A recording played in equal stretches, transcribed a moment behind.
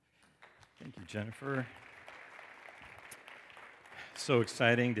Thank you, Jennifer. So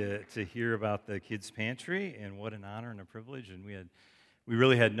exciting to hear about the kids' pantry, and what an honor and a privilege. And we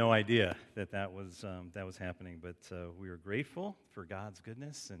really had no idea that was happening, but we are grateful for God's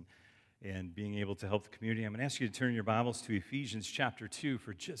goodness and being able to help the community. I'm going to ask you to turn your Bibles to Ephesians chapter 2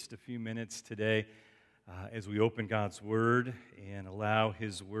 for just a few minutes today as we open God's Word and allow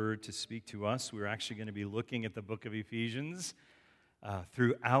His Word to speak to us. We're actually going to be looking at the book of Ephesians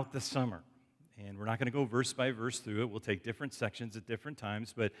throughout the summer. And we're not going to go verse by verse through it. We'll take different sections at different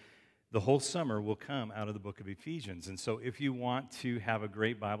times, but the whole summer will come out of the book of Ephesians. And so if you want to have a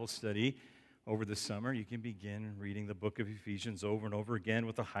great Bible study over the summer, you can begin reading the book of Ephesians over and over again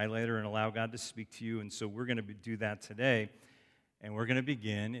with a highlighter and allow God to speak to you. And so we're going to do that today, and we're going to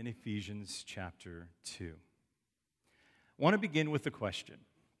begin in Ephesians chapter 2. I want to begin with the question: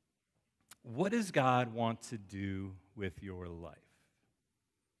 what does God want to do with your life?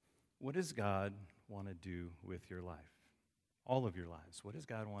 What does God want to do with your life? All of your lives. What does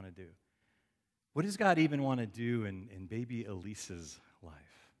God want to do? What does God even want to do in baby Elisa's life?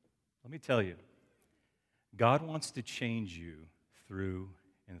 Let me tell you, God wants to change you through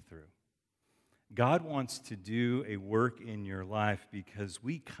and through. God wants to do a work in your life because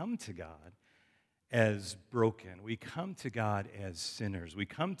we come to God as broken. We come to God as sinners. We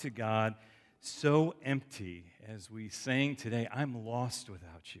come to God so empty, as we sang today. I'm lost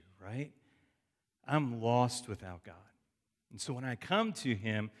without you, right? I'm lost without God. And so when I come to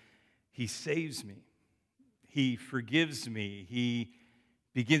Him, He saves me. He forgives me. He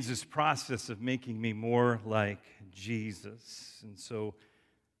begins this process of making me more like Jesus. And so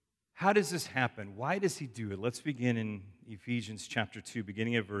how does this happen? Why does He do it? Let's begin in Ephesians chapter 2,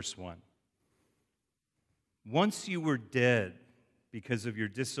 beginning at verse 1. Once you were dead because of your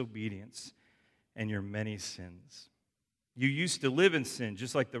disobedience and your many sins. You used to live in sin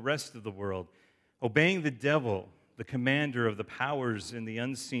just like the rest of the world, obeying the devil, the commander of the powers in the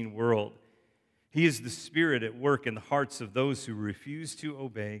unseen world. He is the spirit at work in the hearts of those who refuse to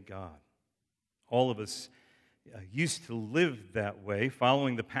obey God. All of us used to live that way,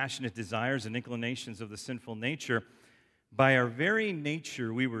 following the passionate desires and inclinations of the sinful nature. By our very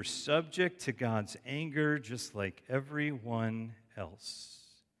nature, we were subject to God's anger just like everyone else.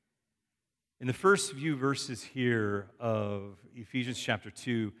 In the first few verses here of Ephesians chapter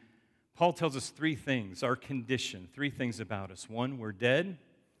 2, Paul tells us three things, our condition, three things about us. One, we're dead.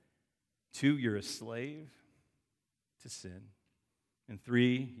 Two, you're a slave to sin. And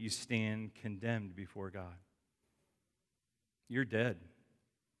three, you stand condemned before God. You're dead.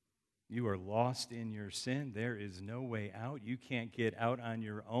 You are lost in your sin. There is no way out. You can't get out on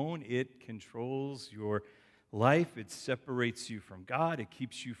your own. It controls your life. It separates you from God. It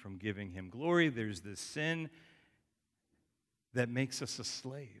keeps you from giving Him glory. There's this sin that makes us a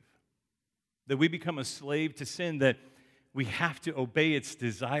slave. That we become a slave to sin, that we have to obey its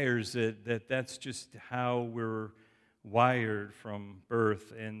desires, that's just how we're wired from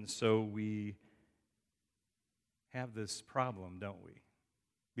birth. And so we have this problem, don't we?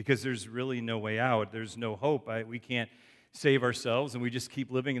 Because there's really no way out. There's no hope. We can't save ourselves, and we just keep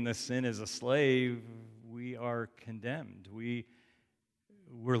living in this sin as a slave. We are condemned.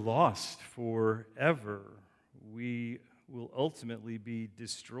 We're lost forever. We will ultimately be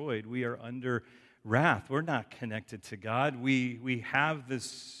destroyed. We are under wrath. We're not connected to God. We have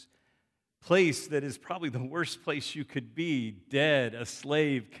this place that is probably the worst place you could be, dead, a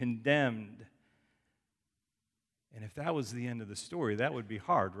slave, condemned. And if that was the end of the story, that would be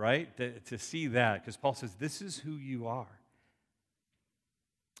hard, right? To see that, because Paul says, this is who you are.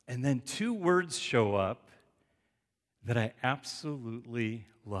 And then two words show up that I absolutely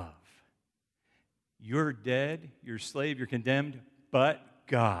love. You're dead, you're a slave, you're condemned, but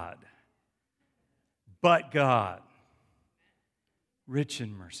God. But God. Rich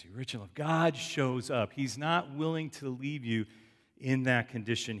in mercy, rich in love. God shows up. He's not willing to leave you in that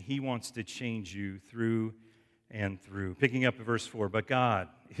condition. He wants to change you through and through. Picking up at verse 4, but God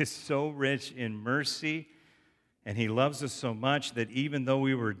is so rich in mercy, and He loves us so much that even though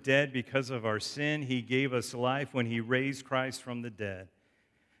we were dead because of our sin, He gave us life when He raised Christ from the dead.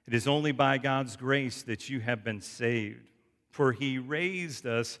 It is only by God's grace that you have been saved. For He raised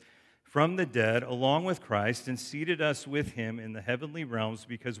us from the dead along with Christ and seated us with Him in the heavenly realms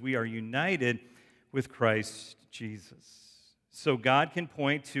because we are united with Christ Jesus. So God can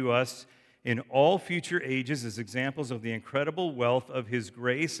point to us in all future ages as examples of the incredible wealth of His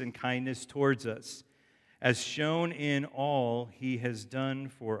grace and kindness towards us, as shown in all He has done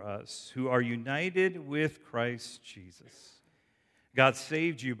for us, who are united with Christ Jesus. God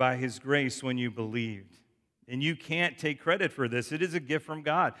saved you by His grace when you believed. And you can't take credit for this. It is a gift from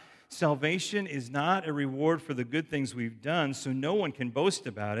God. Salvation is not a reward for the good things we've done, so no one can boast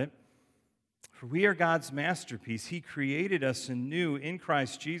about it. For we are God's masterpiece. He created us anew in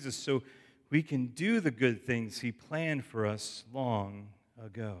Christ Jesus so we can do the good things He planned for us long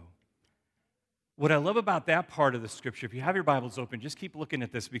ago. What I love about that part of the scripture, if you have your Bibles open, just keep looking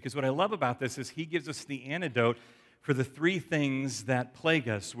at this, because what I love about this is He gives us the antidote for the three things that plague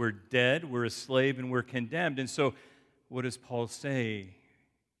us. We're dead, we're a slave, and we're condemned. And so what does Paul say?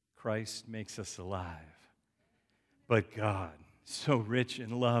 Christ makes us alive. But God, so rich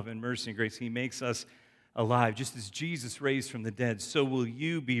in love and mercy and grace, He makes us alive. Just as Jesus raised from the dead, so will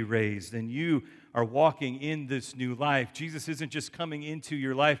you be raised. And you are walking in this new life. Jesus isn't just coming into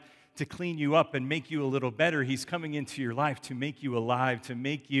your life to clean you up and make you a little better. He's coming into your life to make you alive, to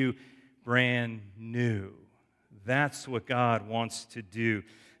make you brand new. That's what God wants to do,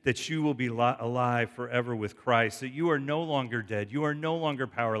 that you will be alive forever with Christ, that you are no longer dead, you are no longer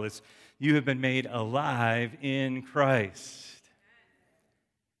powerless, you have been made alive in Christ.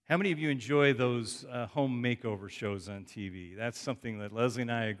 How many of you enjoy those home makeover shows on TV? That's something that Leslie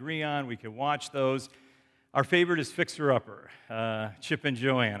and I agree on. We can watch those. Our favorite is Fixer Upper, Chip and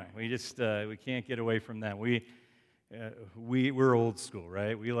Joanna. We can't get away from them. We're old school,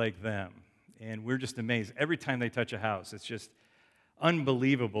 right? We like them. And we're just amazed. Every time they touch a house, it's just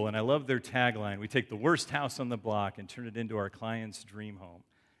unbelievable. And I love their tagline. We take the worst house on the block and turn it into our client's dream home.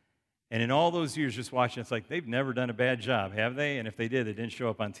 And in all those years just watching, it's like they've never done a bad job, have they? And if they did, they didn't show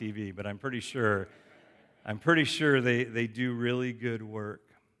up on TV. But I'm pretty sure they do really good work.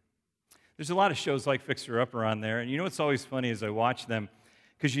 There's a lot of shows like Fixer Upper on there. And you know what's always funny is I watch them,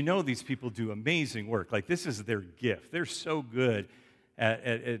 because you know these people do amazing work. Like, this is their gift. They're so good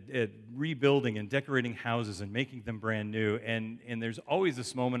at rebuilding and decorating houses and making them brand new. And there's always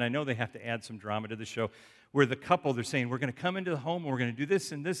this moment, I know they have to add some drama to the show, where the couple, they're saying, we're going to come into the home, and we're going to do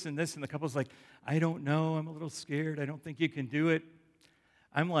this and this and this. And the couple's like, I don't know, I'm a little scared, I don't think you can do it.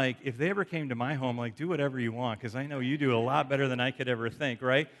 I'm like, if they ever came to my home, like, do whatever you want, because I know you do a lot better than I could ever think,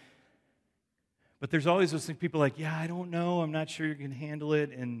 right? But there's always those people like, yeah, I don't know, I'm not sure you can handle it.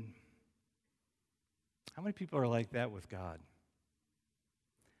 And how many people are like that with God?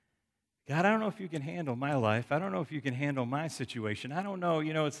 God, I don't know if you can handle my life. I don't know if you can handle my situation. I don't know.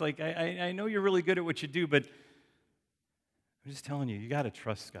 It's like, I know you're really good at what you do, but I'm just telling you, you got to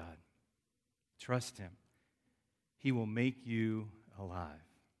trust God. Trust Him. He will make you alive.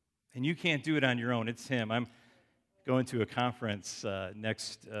 And you can't do it on your own. It's Him. I'm going to a conference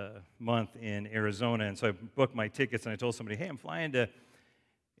next month in Arizona, and so I booked my tickets, and I told somebody, hey, I'm flying to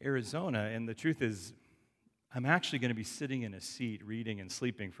Arizona, and the truth is, I'm actually going to be sitting in a seat reading and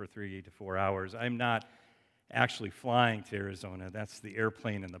sleeping for 3 to 4 hours. I'm not actually flying to Arizona. That's the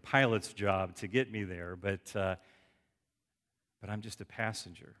airplane and the pilot's job to get me there, but I'm just a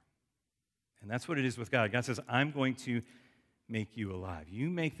passenger. And that's what it is with God. God says, I'm going to make you alive. You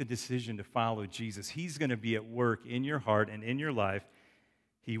make the decision to follow Jesus. He's going to be at work in your heart and in your life.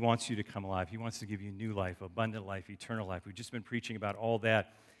 He wants you to come alive. He wants to give you new life, abundant life, eternal life. We've just been preaching about all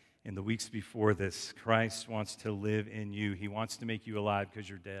that in the weeks before this. Christ wants to live in you. He wants to make you alive because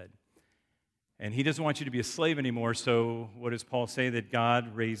you're dead. And He doesn't want you to be a slave anymore, so what does Paul say? That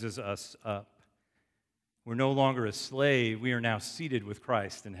God raises us up. We're no longer a slave. We are now seated with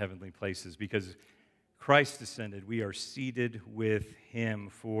Christ in heavenly places because Christ ascended. We are seated with Him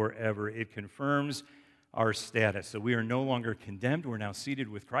forever. It confirms our status. So we are no longer condemned. We're now seated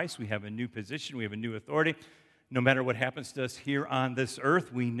with Christ. We have a new position. We have a new authority. No matter what happens to us here on this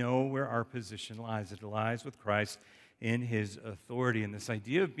earth, we know where our position lies. It lies with Christ in His authority. And this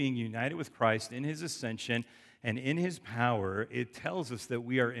idea of being united with Christ in His ascension and in His power, it tells us that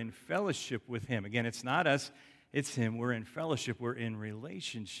we are in fellowship with Him. Again, it's not us, it's Him. We're in fellowship. We're in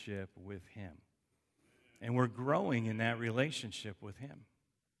relationship with Him. And we're growing in that relationship with Him.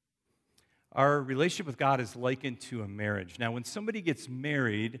 Our relationship with God is likened to a marriage. Now, when somebody gets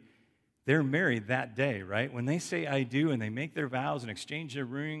married, they're married that day, right? When they say I do and they make their vows and exchange their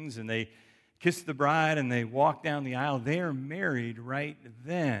rings and they kiss the bride and they walk down the aisle, they are married right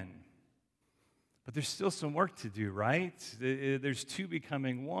then. But there's still some work to do, right? There's two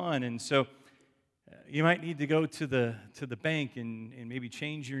becoming one. And so you might need to go to the bank and maybe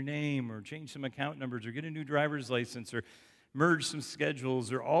change your name or change some account numbers or get a new driver's license or merge some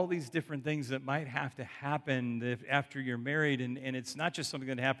schedules or all these different things that might have to happen after you're married. And it's not just something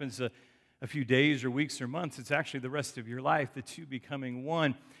that happens a few days or weeks or months. It's actually the rest of your life, the two becoming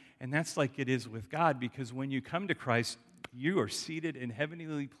one. And that's like it is with God, because when you come to Christ, you are seated in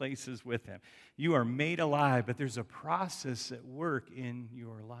heavenly places with Him. You are made alive, but there's a process at work in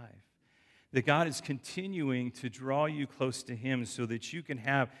your life. That God is continuing to draw you close to Him so that you can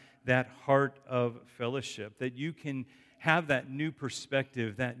have that heart of fellowship, that you can have that new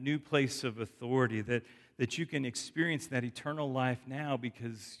perspective, that new place of authority, that you can experience that eternal life now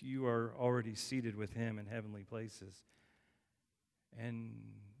because you are already seated with Him in heavenly places. And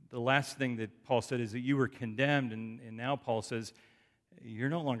the last thing that Paul said is that you were condemned, and now Paul says, you're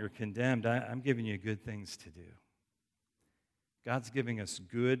no longer condemned. I'm giving you good things to do. God's giving us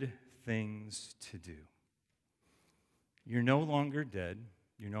good things to do. You're no longer dead.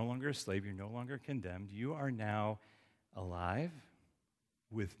 You're no longer a slave. You're no longer condemned. You are now alive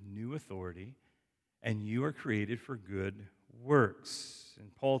with new authority, and you are created for good works.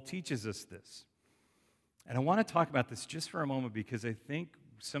 And Paul teaches us this. And I want to talk about this just for a moment because I think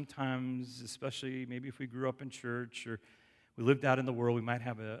sometimes, especially maybe if we grew up in church or we lived out in the world, we might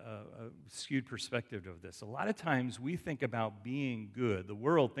have a skewed perspective of this. A lot of times we think about being good. The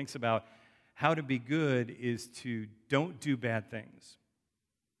world thinks about how to be good is to don't do bad things.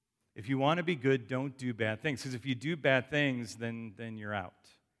 If you want to be good, don't do bad things. Because if you do bad things, then you're out.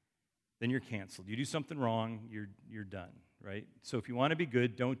 Then you're canceled. You do something wrong, you're done, right? So if you want to be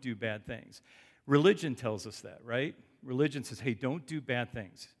good, don't do bad things. Religion tells us that, right? Religion says, hey, don't do bad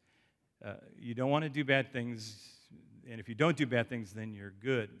things. You don't want to do bad things, and if you don't do bad things, then you're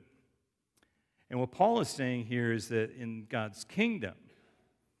good. And what Paul is saying here is that in God's kingdom,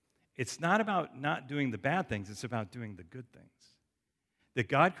 it's not about not doing the bad things, it's about doing the good things. That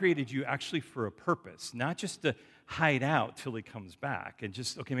God created you actually for a purpose, not just to hide out till He comes back and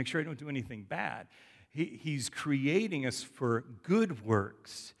just, okay, make sure I don't do anything bad. He's creating us for good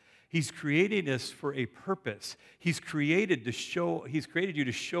works. He's created us for a purpose. He's created you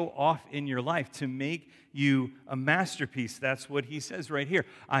to show off in your life, to make you a masterpiece. That's what he says right here.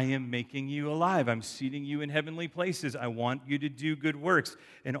 I am making you alive. I'm seating you in heavenly places. I want you to do good works.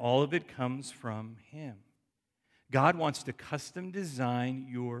 And all of it comes from Him. God wants to custom design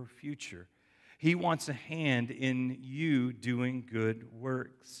your future. He wants a hand in you doing good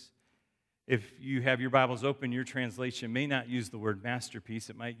works. If you have your Bibles open, your translation may not use the word masterpiece.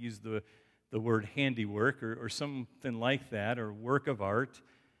 It might use the word handiwork or something like that, or work of art,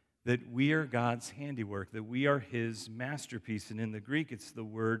 that we are God's handiwork, that we are His masterpiece. And in the Greek, it's the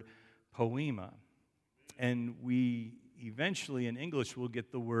word poema. And we eventually, in English, will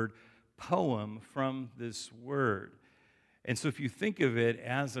get the word poem from this word. And so if you think of it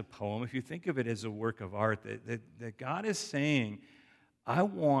as a poem, if you think of it as a work of art, that God is saying, I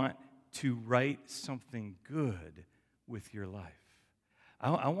want to write something good with your life.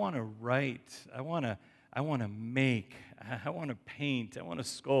 I want to write, I want to make, I want to paint, I want to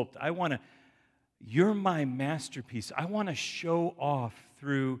sculpt, you're my masterpiece. I want to show off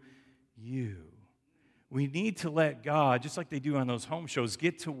through you. We need to let God, just like they do on those home shows,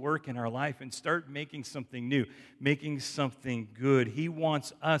 get to work in our life and start making something new, making something good. He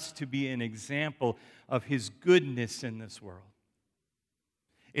wants us to be an example of His goodness in this world.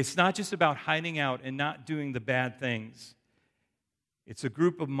 It's not just about hiding out and not doing the bad things. It's a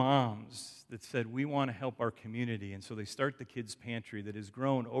group of moms that said, we want to help our community. And so they start the kids' pantry that has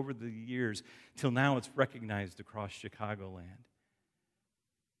grown over the years till now it's recognized across Chicagoland.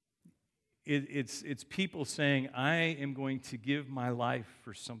 It's people saying, I am going to give my life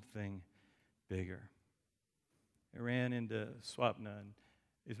for something bigger. I ran into Swapna. And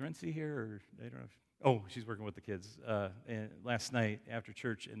is Renzi here? Or I don't know. Oh, she's working with the kids last night after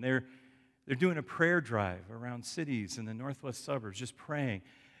church, and they're doing a prayer drive around cities in the northwest suburbs, just praying.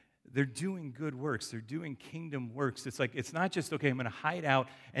 They're doing good works. They're doing kingdom works. It's not just, okay, I'm going to hide out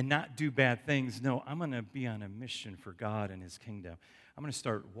and not do bad things. No, I'm going to be on a mission for God and His kingdom. I'm going to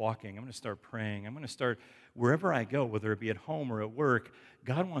start walking. I'm going to start praying. I'm going to start wherever I go, whether it be at home or at work.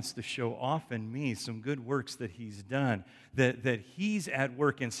 God wants to show off in me some good works that He's done, that He's at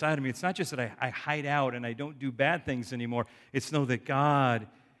work inside of me. It's not just that I hide out and I don't do bad things anymore. It's know that God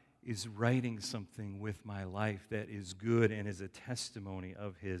is writing something with my life that is good and is a testimony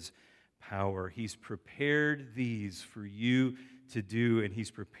of His power. He's prepared these for you to do, and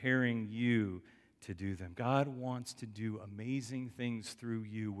He's preparing you to do them. God wants to do amazing things through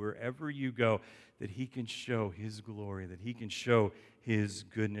you wherever you go, that He can show His glory, that He can show His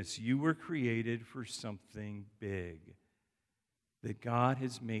goodness. You were created for something big, that God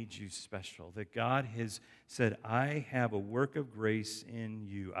has made you special, that God has said, I have a work of grace in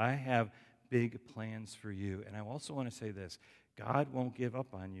you. I have big plans for you. And I also want to say this, God won't give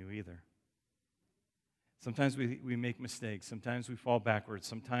up on you either. Sometimes we make mistakes. Sometimes we fall backwards.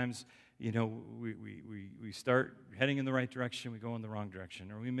 Sometimes, we start heading in the right direction, we go in the wrong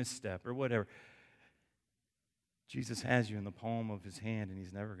direction, or we misstep, or whatever. Jesus has you in the palm of his hand, and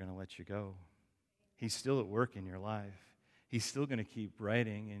he's never going to let you go. He's still at work in your life. He's still going to keep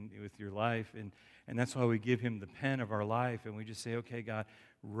writing with your life, and that's why we give him the pen of our life, and we just say, okay, God,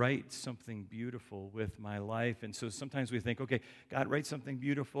 write something beautiful with my life. And so sometimes we think, okay, God, write something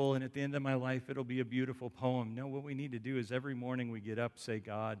beautiful, and at the end of my life, it'll be a beautiful poem. No, what we need to do is every morning we get up, say,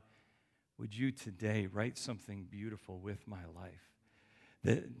 God, would you today write something beautiful with my life?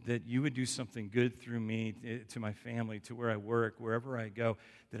 That you would do something good through me, to my family, to where I work, wherever I go,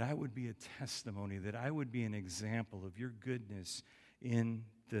 that I would be a testimony, that I would be an example of your goodness in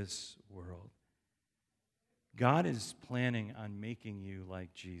this world. God is planning on making you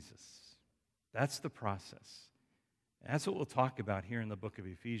like Jesus. That's the process. That's what we'll talk about here in the book of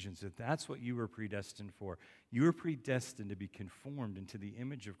Ephesians, that's what you were predestined for. You were predestined to be conformed into the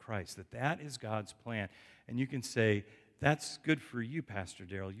image of Christ, that is God's plan. And you can say, that's good for you, Pastor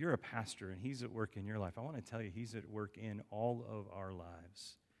Daryl. You're a pastor, and he's at work in your life. I want to tell you, he's at work in all of our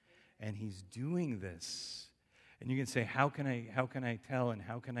lives. And he's doing this. And you can say, how can I tell, and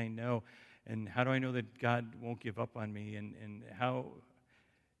how can I know? And how do I know that God won't give up on me? And how?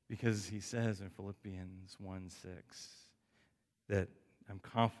 Because he says in Philippians 1:6 that I'm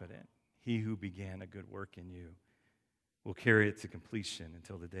confident he who began a good work in you will carry it to completion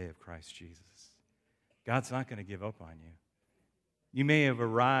until the day of Christ Jesus. God's not going to give up on you. You may have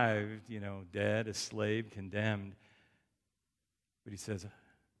arrived, dead, a slave, condemned, but he says,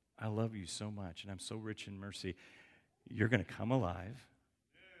 I love you so much, and I'm so rich in mercy. You're going to come alive.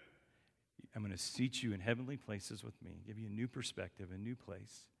 I'm going to seat you in heavenly places with me, give you a new perspective, a new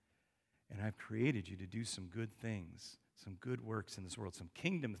place. And I've created you to do some good things, some good works in this world, some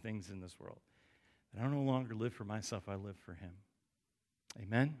kingdom things in this world. And I no longer live for myself, I live for him.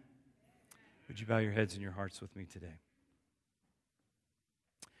 Amen? Would you bow your heads and your hearts with me today?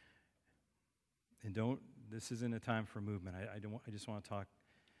 And this isn't a time for movement. I just want to talk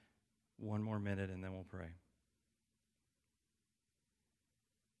one more minute, and then we'll pray.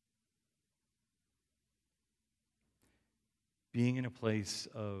 Being in a place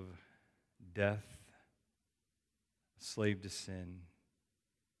of death, slave to sin,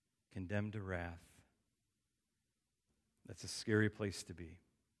 condemned to wrath, that's a scary place to be.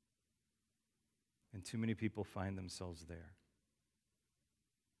 And too many people find themselves there.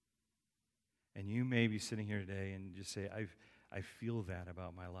 And you may be sitting here today and just say, I feel that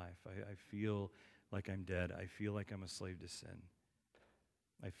about my life. I feel like I'm dead. I feel like I'm a slave to sin.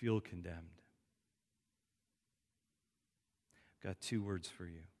 I feel condemned. I've got two words for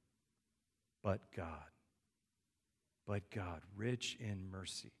you. But God. But God, rich in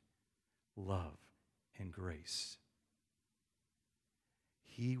mercy, love, and grace.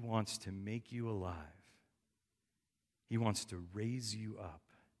 He wants to make you alive. He wants to raise you up.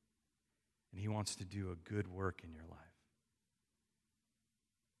 And he wants to do a good work in your life.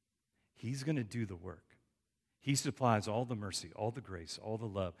 He's going to do the work. He supplies all the mercy, all the grace, all the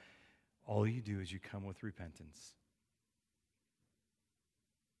love. All you do is you come with repentance.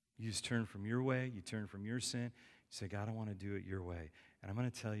 You just turn from your way. You turn from your sin. You say, God, I want to do it your way. And I'm going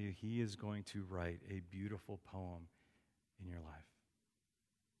to tell you, he is going to write a beautiful poem in your life.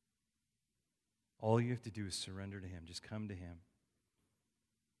 All you have to do is surrender to him. Just come to him.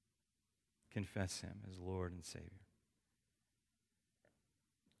 Confess him as Lord and Savior.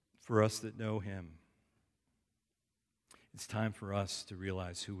 For us that know him, it's time for us to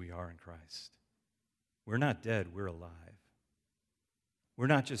realize who we are in Christ. We're not dead, we're alive. We're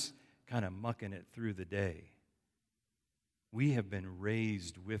not just kind of mucking it through the day. We have been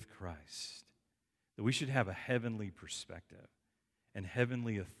raised with Christ. That we should have a heavenly perspective and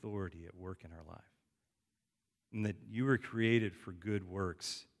heavenly authority at work in our life. And that you were created for good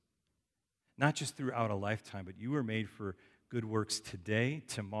works. Not just throughout a lifetime, but you were made for good works today,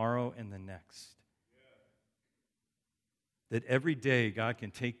 tomorrow, and the next. That every day God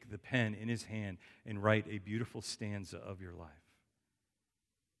can take the pen in his hand and write a beautiful stanza of your life.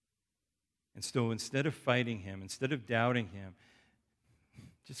 And so instead of fighting him, instead of doubting him,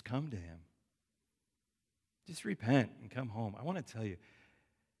 just come to him. Just repent and come home. I want to tell you,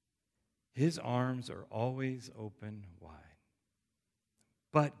 his arms are always open wide.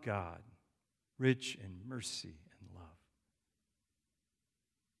 But God, rich in mercy and love.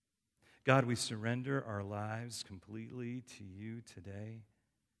 God, we surrender our lives completely to you today.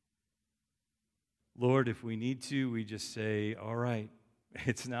 Lord, if we need to, we just say, all right,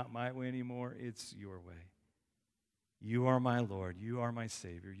 it's not my way anymore, it's your way. You are my Lord, you are my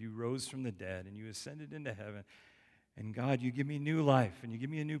Savior. You rose from the dead and you ascended into heaven. And God, you give me new life and you give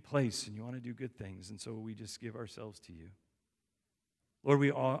me a new place and you want to do good things. And so we just give ourselves to you. Lord,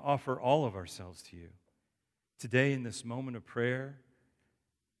 we offer all of ourselves to you. Today, in this moment of prayer,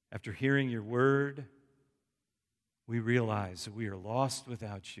 after hearing your word, we realize that we are lost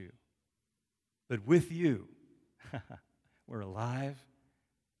without you. But with you, we're alive,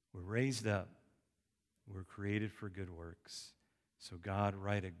 we're raised up, we're created for good works. So God,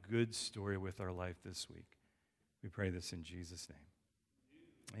 write a good story with our life this week. We pray this in Jesus'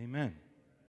 name. Amen.